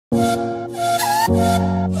Welcome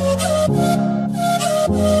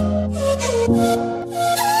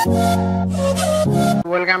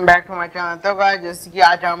back to my channel. तो guys जैसे कि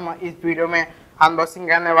आज हम इस वीडियो में अनबॉक्सिंग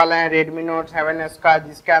करने वाले हैं Redmi Note 7s का,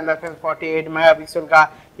 जिसके अंदर फिर 48 मेगापिक्सल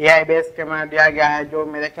का AI बेस्ड कैमरा दिया गया है, जो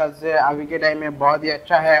मेरे ख्याल से अभी के टाइम में बहुत ही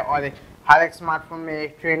अच्छा है और हर एक स्मार्टफोन में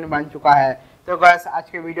एक ट्रेंड बन चुका है। तो गाइस आज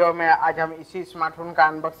के वीडियो में आज हम इसी स्मार्टफोन का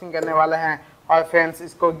अनबॉक्सिंग करने वाले हैं और फ्रेंड्स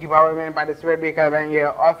इसको गिव अवे में पार्टिसिपेट भी करवाएंगे।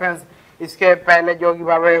 और फ्रेंड्स इसके पहले जो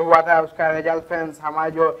गिव अवे हुआ था उसका रिजल्ट फ्रेंड्स हमारा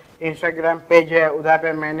जो इंस्टाग्राम पेज है उधर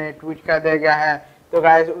पे मैंने ट्वीट कर दिया गया है, तो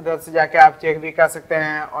गाइस उधर से जाके आप चेक भी कर सकते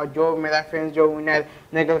हैं। और जो मेरा फ्रेंड्स जो विनर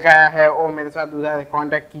निकल के आया है वो मेरे साथ उधर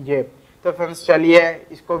कांटेक्ट कीजिए। तो फ्रेंड्स चलिए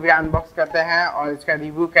इसको भी अनबॉक्स करते हैं और इसका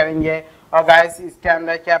रिव्यू करेंगे। और गाइस इसके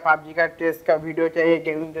अंदर क्या पबजी का टेस्ट का वीडियो चाहिए,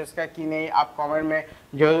 गेमिंग टेस्ट का कि नहीं, आप कमेंट में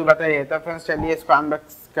जरूर बताइए। तो फ्रेंड्स चलिए इसको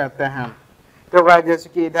अनबॉक्स करते हैं। तो गाइस जैसे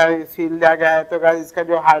कि इधर सील दिया गया है, तो गाइस इसका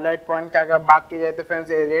जो हाईलाइट पॉइंट का अगर बात की जाए तो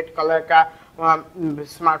फ्रेंड्स ये रेड कलर का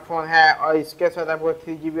स्मार्टफोन है और इसके साथ आपको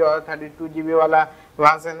 3GB और 32GB वाला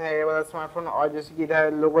वर्जन है ये वाला स्मार्टफोन। और जैसे कि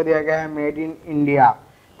इधर लोगो दिया गया है मेड इन इंडिया।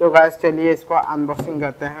 तो गाइस चलिए इसको अनबॉक्सिंग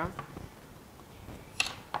करते हैं।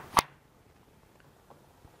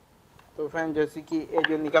 तो फ्रेंड्स जैसे कि ये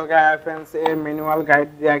जो निकल गया है फ्रेंड्स ये मैनुअल गाइड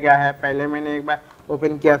दिया गया है। पहले मैंने एक बार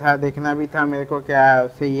ओपन किया था, देखना भी था मेरे को क्या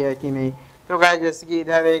सही है कि नहीं। तो गाइस जैसे कि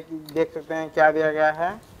इधर एक देख सकते हैं क्या दिया गया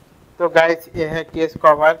है। तो गाइस ये है केस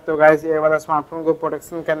कवर। तो गाइस ये वाला स्मार्टफोन को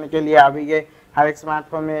प्रोटेक्शन करने के लिए अभी ये हर एक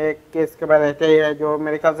स्मार्टफोन में एक केस कवर रहता ही है, जो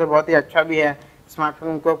मेरे ख्याल से बहुत ही अच्छा भी है।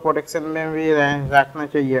 स्मार्टफोन को प्रोटेक्शन में भी रखना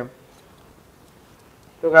चाहिए।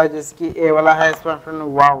 तो गाइस जैसे कि ये वाला है स्मार्टफोन,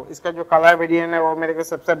 वाओ इसका जो कलर वेरिएंट है वो मेरे को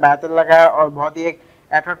सबसे बेहतर लगा है और बहुत ही एक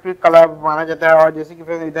अट्रैक्टिव कलर माना जाता है। और जैसे कि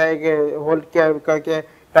फिर इधर एक होल्ड करके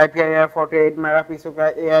टाइप किया गया 48 मेगापिक्सल का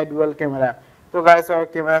AI डुअल कैमरा। तो गाइस और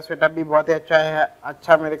कैमरा सेटअप भी बहुत ही अच्छा है,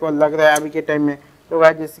 अच्छा मेरे को लग रहा है अभी के टाइम में। तो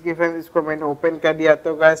गाइस जैसे कि फ्रेंड्स इसको मैंने ओपन कर दिया।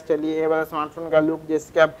 तो गाइस चलिए ये वाला स्मार्टफोन का लुक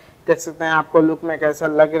जैसे कि आप देख सकते हैं, आपको लुक में कैसा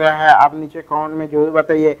लग रहा है आप नीचे कमेंट में जरूर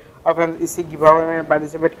बताइए। और फ्रेंड्स इसी गिव अवे में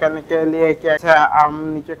पार्टिसिपेट करने के लिए क्या हम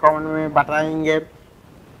नीचे कमेंट में बताएंगे।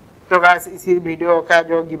 तो गाइस इसी वीडियो का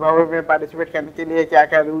जो गिव अवे में पार्टिसिपेट करने के लिए क्या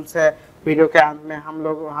क्या रूल्स है वीडियो के अंत में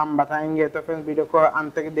हम बताएंगे। तो फ्रेंड्स वीडियो को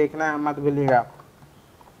अंत तक देखना मत भूलिएगा।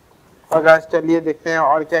 और गाइस चलिए देखते हैं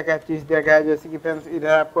और क्या क्या चीज़ दिया गया है। जैसे कि फ्रेंड्स इधर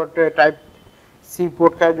आपको टाइप सी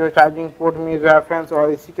पोर्ट का जो चार्जिंग पोर्ट मिल रहा है फ्रेंड्स,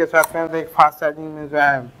 और इसी के साथ फ्रेंड्स एक फास्ट चार्जिंग मिल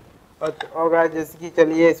रहा है। और गाइस जैसे कि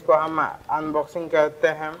चलिए इसको हम अनबॉक्सिंग करते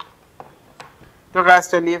हैं। तो गाइस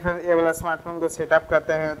चलिए फिर ये वाला स्मार्टफोन को सेटअप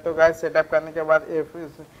करते हैं। तो गाइस सेटअप करने के बाद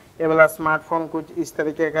ये वाला स्मार्टफोन कुछ इस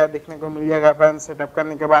तरीके का दिखने को मिल जाएगा फ्रेंड्स सेटअप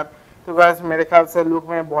करने के बाद। तो गाइस मेरे ख्याल से लुक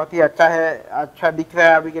में बहुत ही अच्छा है, अच्छा दिख रहा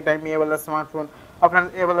है अभी के टाइम में ये वाला स्मार्टफोन। और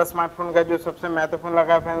फ्रेंड्स ये वाला स्मार्टफोन का जो सबसे महत्वपूर्ण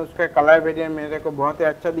लगा फ्रेंड्स उसका कलर वेरिएंट मेरे को बहुत ही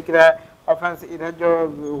अच्छा दिख रहा है। और फ्रेंड्स इधर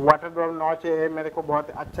जो वाटर ड्रॉप नॉच है मेरे को बहुत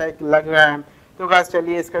अच्छा एक लग रहा है। तो गाइस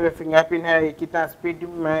चलिए इसका जो फिंगरप्रिंट है ये कितना स्पीड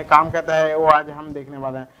में काम करता है वो आज हम देखने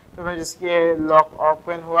वाले हैं। तो फ्रेंड्स इसके लॉक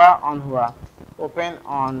ओपन हुआ, ऑन हुआ, open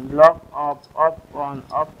on, lock of on.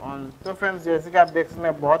 तो फ्रेंड्स जैसे कि आप देख सकते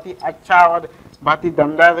हैं बहुत ही अच्छा और बहुत ही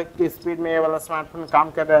दमदार की स्पीड में ये वाला स्मार्टफोन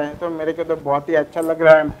काम कर रहा है। तो मेरे को तो बहुत ही अच्छा लग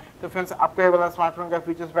रहा है। तो फ्रेंड्स आपको ये वाला स्मार्टफोन का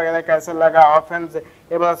फीचर्स वगैरह कैसा लगा। और फ्रेंड्स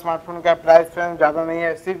ये वाला स्मार्टफोन का प्राइस फ्रेंड्स ज़्यादा नहीं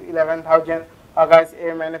है, सिर्फ 11,000। और गाइस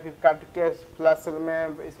ये मैंने फ्लिपकार्ट के प्लस में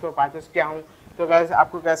इसको परचेस किया हूँ। तो गाइस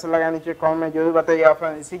आपको कैसा लगा नीचे कमेंट में जरूर बताइए। और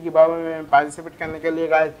फ्रेंड्स इसी गिव अवे में पार्टिसिपेट करने के लिए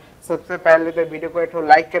गाइस सबसे पहले तो वीडियो को एक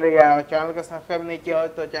लाइक करिएगा और चैनल को सब्सक्राइब नहीं किया हो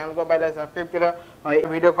तो चैनल को पहले सब्सक्राइब करो। और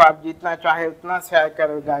वीडियो को आप जितना चाहे उतना शेयर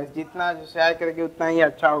करो गाइस, जितना शेयर करेंगे उतना ही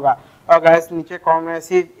अच्छा होगा। और गाइस नीचे कमेंट में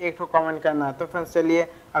सिर्फ एक कमेंट करना। तो फ्रेंड्स चलिए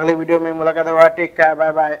अगले वीडियो में मुलाकात होगा। टेक केयर,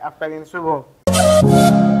 बाय बाय, आपका दिन शुभ हो।